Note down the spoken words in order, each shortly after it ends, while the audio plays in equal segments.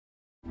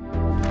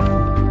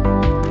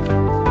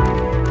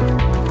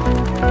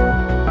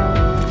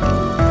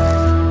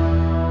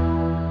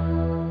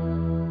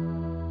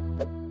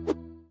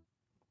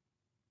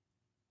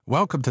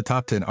Welcome to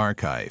Top 10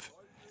 Archive.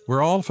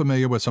 We're all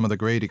familiar with some of the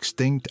great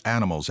extinct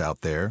animals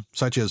out there,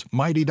 such as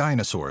mighty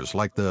dinosaurs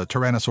like the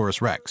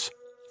Tyrannosaurus Rex.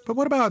 But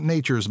what about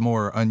nature's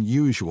more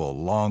unusual,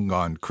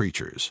 long-gone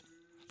creatures?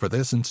 For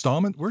this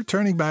installment, we're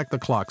turning back the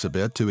clocks a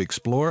bit to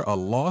explore a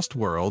lost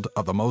world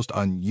of the most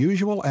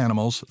unusual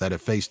animals that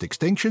have faced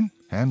extinction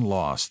and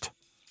lost.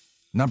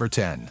 Number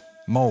 10.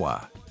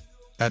 Moa.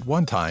 At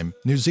one time,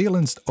 New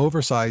Zealand's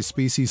oversized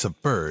species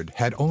of bird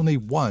had only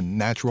one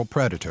natural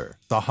predator,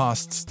 the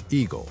Haast's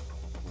eagle.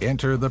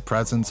 Enter the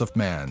presence of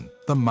man,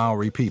 the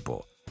Maori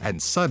people,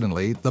 and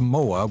suddenly the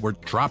moa were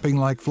dropping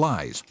like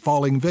flies,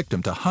 falling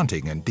victim to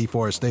hunting and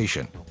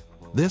deforestation.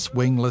 This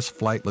wingless,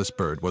 flightless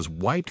bird was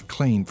wiped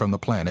clean from the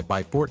planet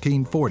by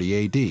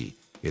 1440 AD.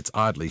 Its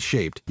oddly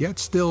shaped, yet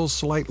still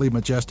slightly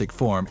majestic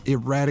form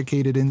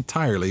eradicated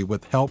entirely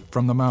with help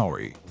from the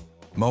Maori.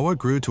 Moa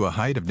grew to a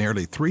height of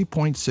nearly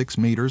 3.6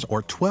 meters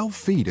or 12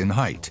 feet in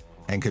height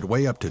and could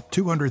weigh up to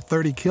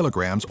 230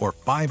 kilograms or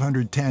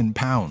 510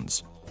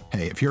 pounds.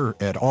 Hey, if you're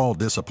at all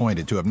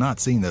disappointed to have not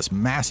seen this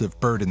massive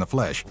bird in the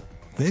flesh,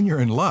 then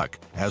you're in luck,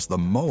 as the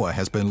moa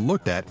has been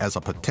looked at as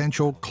a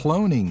potential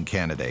cloning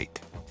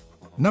candidate.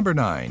 Number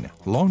 9.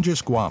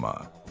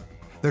 Longisquama.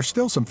 There's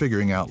still some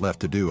figuring out left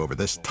to do over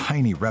this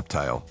tiny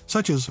reptile,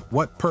 such as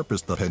what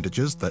purpose the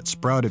appendages that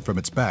sprouted from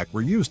its back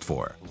were used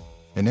for.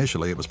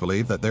 Initially, it was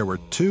believed that there were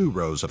 2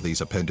 rows of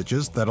these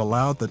appendages that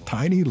allowed the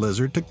tiny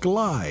lizard to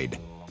glide,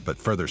 but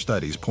further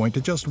studies point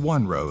to just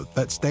 1 row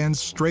that stands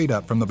straight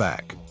up from the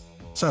back.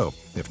 So,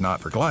 if not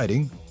for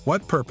gliding,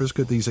 what purpose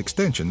could these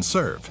extensions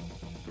serve?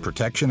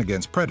 Protection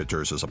against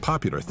predators is a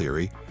popular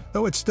theory,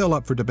 though it's still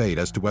up for debate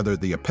as to whether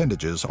the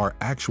appendages are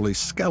actually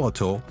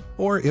skeletal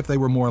or if they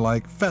were more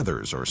like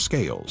feathers or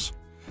scales.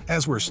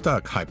 As we're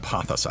stuck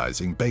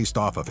hypothesizing based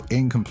off of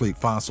incomplete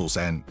fossils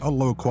and a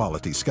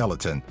low-quality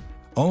skeleton,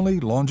 only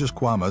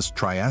Longisquama's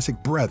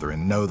Triassic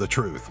brethren know the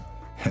truth,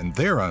 and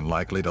they're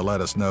unlikely to let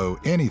us know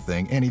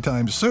anything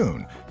anytime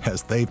soon,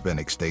 as they've been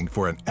extinct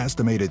for an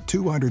estimated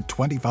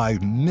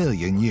 225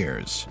 million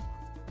years.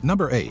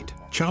 Number 8.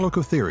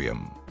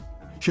 Chalocutherium.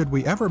 Should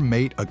we ever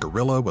mate a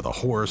gorilla with a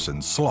horse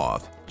and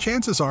sloth,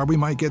 chances are we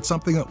might get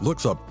something that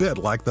looks a bit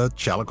like the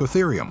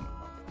Chalocutherium.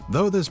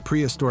 Though this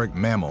prehistoric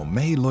mammal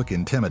may look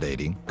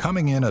intimidating,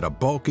 coming in at a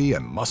bulky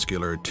and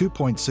muscular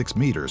 2.6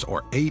 meters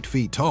or 8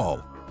 feet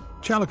tall,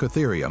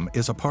 Chalicotherium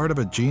is a part of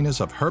a genus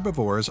of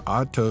herbivorous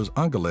odd-toed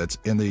ungulates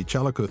in the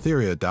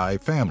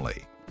Chalocutheriidae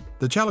family.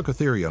 The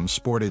Chalocutherium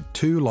sported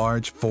 2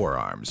 large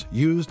forearms,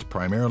 used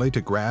primarily to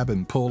grab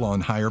and pull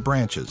on higher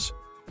branches.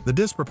 The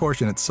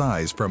disproportionate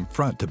size from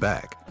front to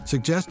back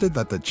suggested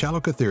that the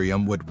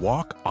Chalocutherium would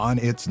walk on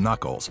its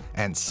knuckles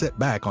and sit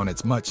back on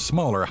its much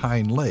smaller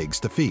hind legs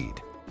to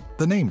feed.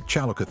 The name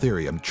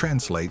Chalocutherium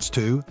translates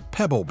to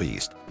pebble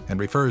beast and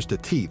refers to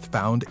teeth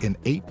found in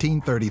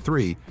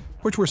 1833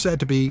 which were said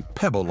to be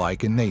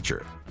pebble-like in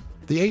nature.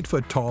 The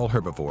 8-foot-tall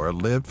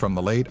herbivore lived from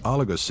the late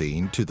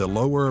Oligocene to the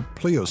lower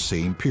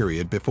Pliocene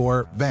period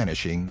before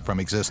vanishing from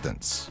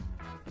existence.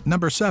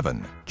 Number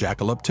 7.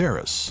 Jaekelopterus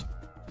Terrace.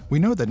 We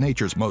know that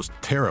nature's most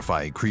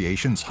terrifying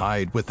creations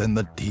hide within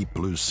the deep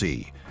blue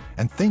sea,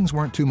 and things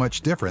weren't too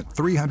much different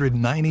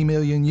 390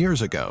 million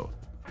years ago.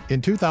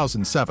 In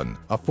 2007,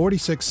 a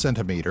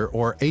 46-centimeter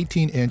or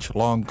 18-inch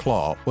long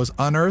claw was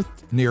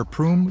unearthed near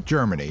Prüm,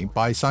 Germany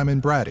by Simon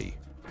Brady.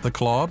 The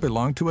claw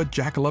belonged to a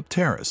Jaekelopterus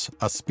Terrace,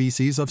 a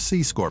species of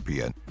sea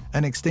scorpion,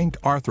 an extinct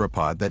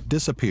arthropod that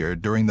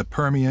disappeared during the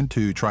Permian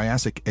to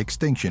Triassic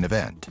extinction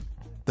event.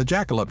 The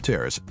Jaekelopterus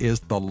Terrace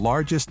is the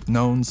largest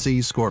known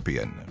sea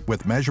scorpion,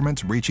 with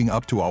measurements reaching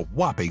up to a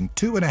whopping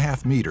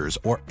 2.5 meters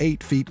or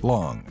 8 feet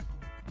long.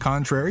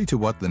 Contrary to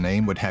what the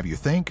name would have you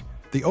think,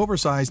 the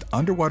oversized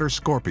underwater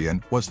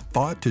scorpion was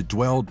thought to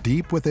dwell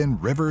deep within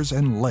rivers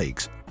and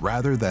lakes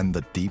rather than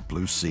the deep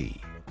blue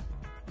sea.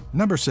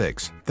 Number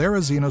 6.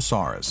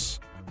 Therizinosaurus.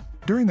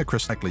 During the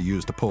crustacea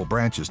used to pull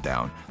branches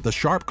down, the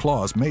sharp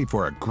claws made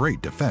for a great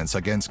defense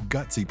against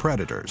gutsy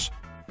predators.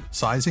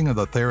 Sizing of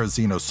the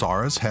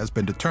Therizinosaurus has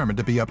been determined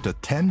to be up to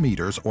 10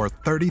 meters or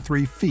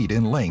 33 feet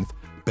in length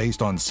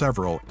based on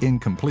several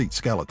incomplete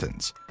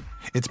skeletons.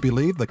 It's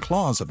believed the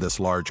claws of this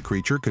large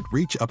creature could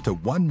reach up to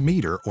 1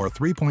 meter or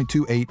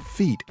 3.28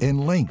 feet in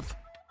length.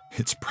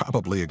 It's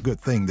probably a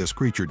good thing this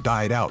creature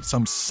died out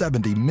some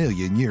 70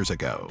 million years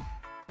ago.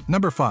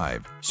 Number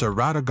 5.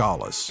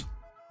 Ceratogaulus.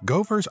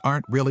 Gophers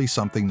aren't really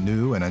something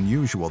new and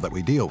unusual that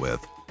we deal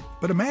with,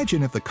 but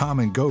imagine if the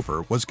common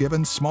gopher was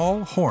given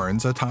small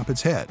horns atop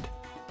its head.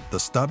 The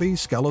stubby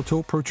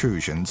skeletal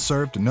protrusion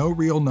served no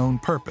real known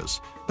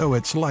purpose, though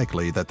it's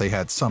likely that they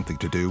had something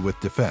to do with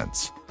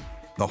defense.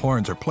 The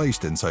horns are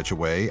placed in such a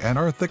way and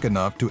are thick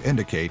enough to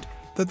indicate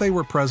that they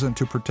were present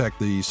to protect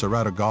the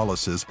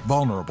Ceratogaulus'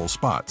 vulnerable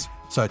spots,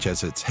 such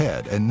as its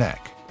head and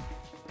neck.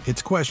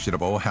 It's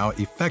questionable how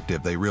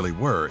effective they really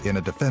were in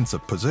a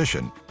defensive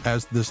position,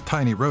 as this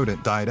tiny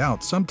rodent died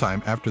out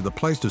sometime after the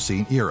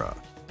Pleistocene era.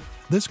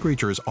 This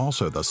creature is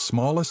also the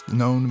smallest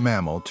known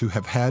mammal to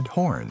have had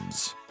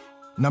horns.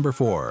 Number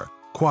 4.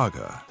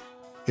 Quagga.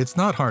 It's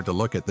not hard to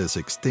look at this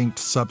extinct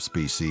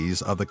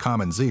subspecies of the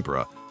common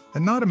zebra,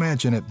 And not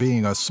imagine it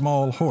being a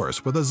small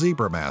horse with a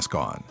zebra mask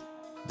on.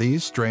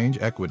 These strange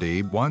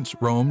equidae once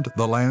roamed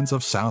the lands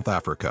of South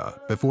Africa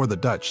before the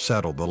Dutch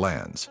settled the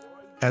lands.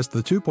 As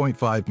the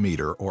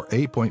 2.5-meter or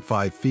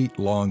 8.5 feet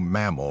long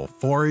mammal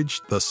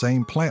foraged the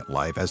same plant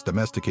life as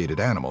domesticated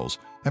animals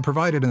and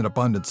provided an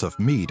abundance of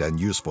meat and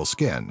useful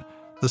skin,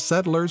 the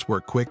settlers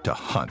were quick to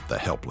hunt the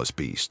helpless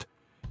beast.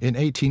 In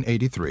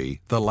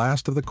 1883, the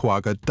last of the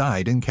quagga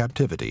died in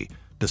captivity,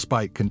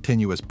 despite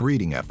continuous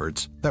breeding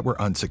efforts that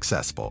were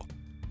unsuccessful.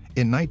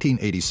 In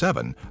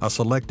 1987, a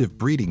selective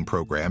breeding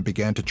program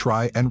began to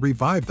try and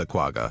revive the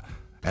quagga,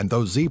 and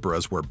though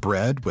zebras were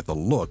bred with the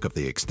look of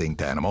the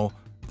extinct animal,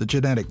 the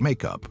genetic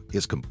makeup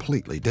is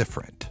completely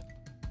different.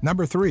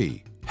 Number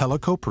 3.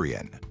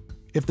 Helicoprion.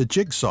 If the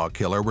jigsaw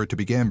killer were to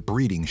begin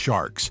breeding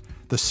sharks,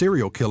 the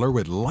serial killer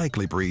would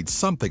likely breed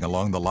something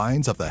along the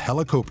lines of the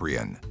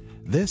Helicoprion.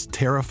 This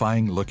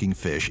terrifying-looking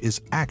fish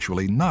is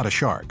actually not a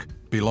shark,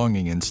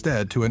 belonging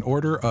instead to an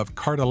order of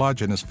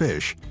cartilaginous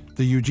fish,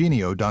 the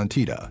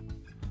Eugeniodontida.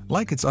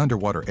 Like its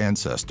underwater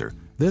ancestor,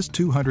 this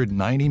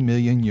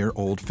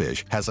 290-million-year-old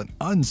fish has an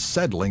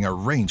unsettling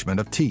arrangement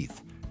of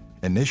teeth.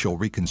 Initial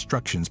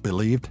reconstructions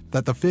believed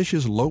that the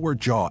fish's lower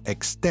jaw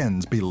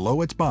extends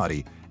below its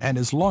body and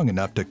is long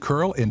enough to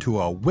curl into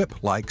a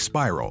whip-like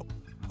spiral.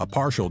 A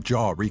partial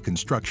jaw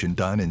reconstruction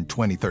done in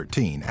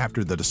 2013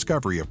 after the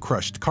discovery of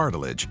crushed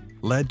cartilage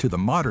led to the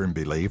modern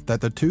belief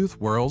that the tooth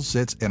whorl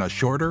sits in a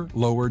shorter,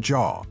 lower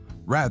jaw,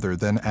 rather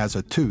than as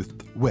a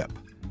toothed whip.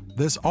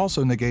 This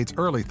also negates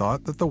early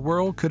thought that the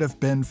whorl could have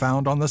been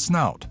found on the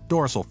snout,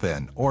 dorsal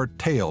fin, or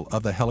tail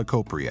of the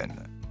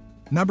Helicoprion.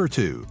 Number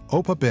 2.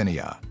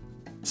 Opabinia.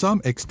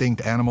 Some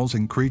extinct animals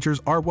and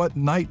creatures are what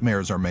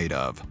nightmares are made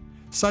of.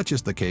 Such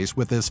is the case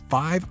with this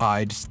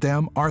 5-eyed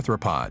stem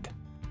arthropod.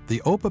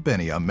 The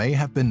Opabinia may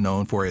have been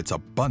known for its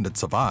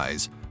abundance of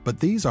eyes, but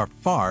these are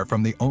far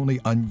from the only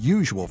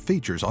unusual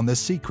features on this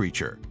sea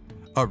creature.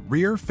 A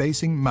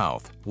rear-facing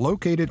mouth,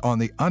 located on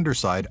the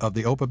underside of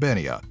the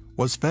Opabinia,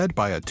 was fed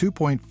by a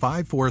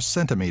 2.54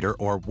 centimeter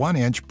or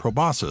 1-inch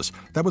proboscis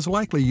that was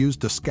likely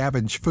used to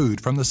scavenge food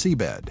from the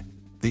seabed.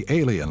 The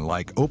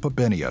alien-like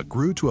Opabinia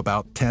grew to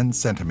about 10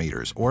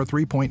 centimeters or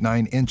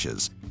 3.9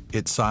 inches,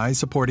 its size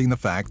supporting the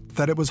fact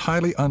that it was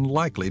highly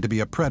unlikely to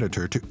be a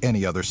predator to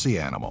any other sea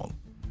animal.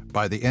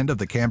 By the end of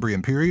the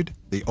Cambrian period,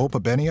 the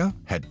Opabinia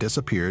had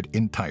disappeared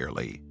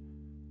entirely.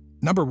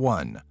 Number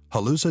 1.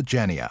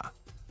 Hallucigenia.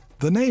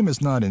 The name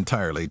is not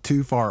entirely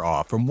too far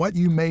off from what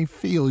you may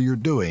feel you're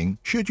doing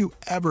should you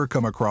ever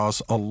come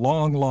across a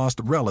long-lost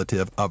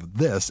relative of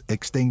this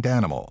extinct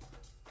animal.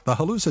 The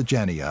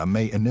Hallucigenia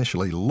may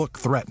initially look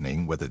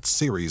threatening with its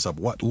series of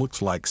what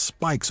looks like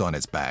spikes on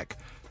its back,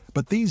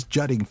 but these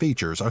jutting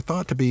features are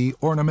thought to be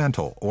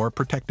ornamental or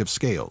protective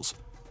scales.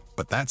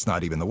 But that's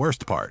not even the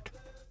worst part.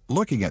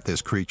 Looking at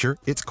this creature,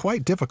 it's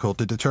quite difficult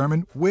to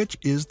determine which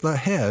is the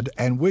head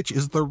and which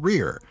is the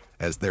rear,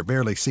 as there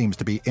barely seems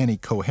to be any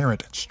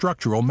coherent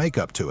structural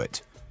makeup to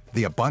it.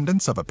 The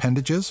abundance of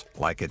appendages,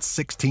 like its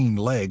 16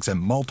 legs and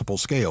multiple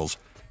scales,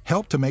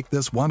 help to make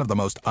this one of the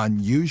most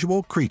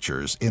unusual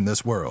creatures in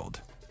this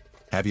world.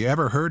 Have you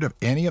ever heard of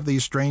any of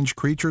these strange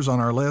creatures on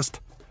our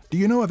list? Do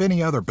you know of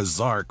any other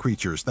bizarre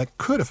creatures that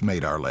could have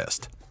made our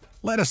list?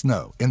 Let us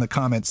know in the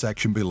comment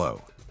section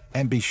below.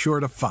 And be sure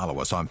to follow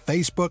us on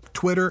Facebook,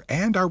 Twitter,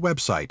 and our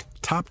website,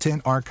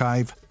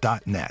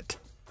 top10archive.net.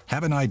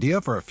 Have an idea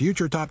for a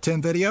future Top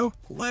 10 video?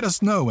 Let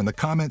us know in the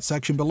comment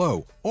section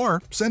below,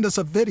 or send us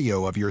a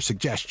video of your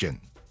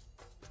suggestion.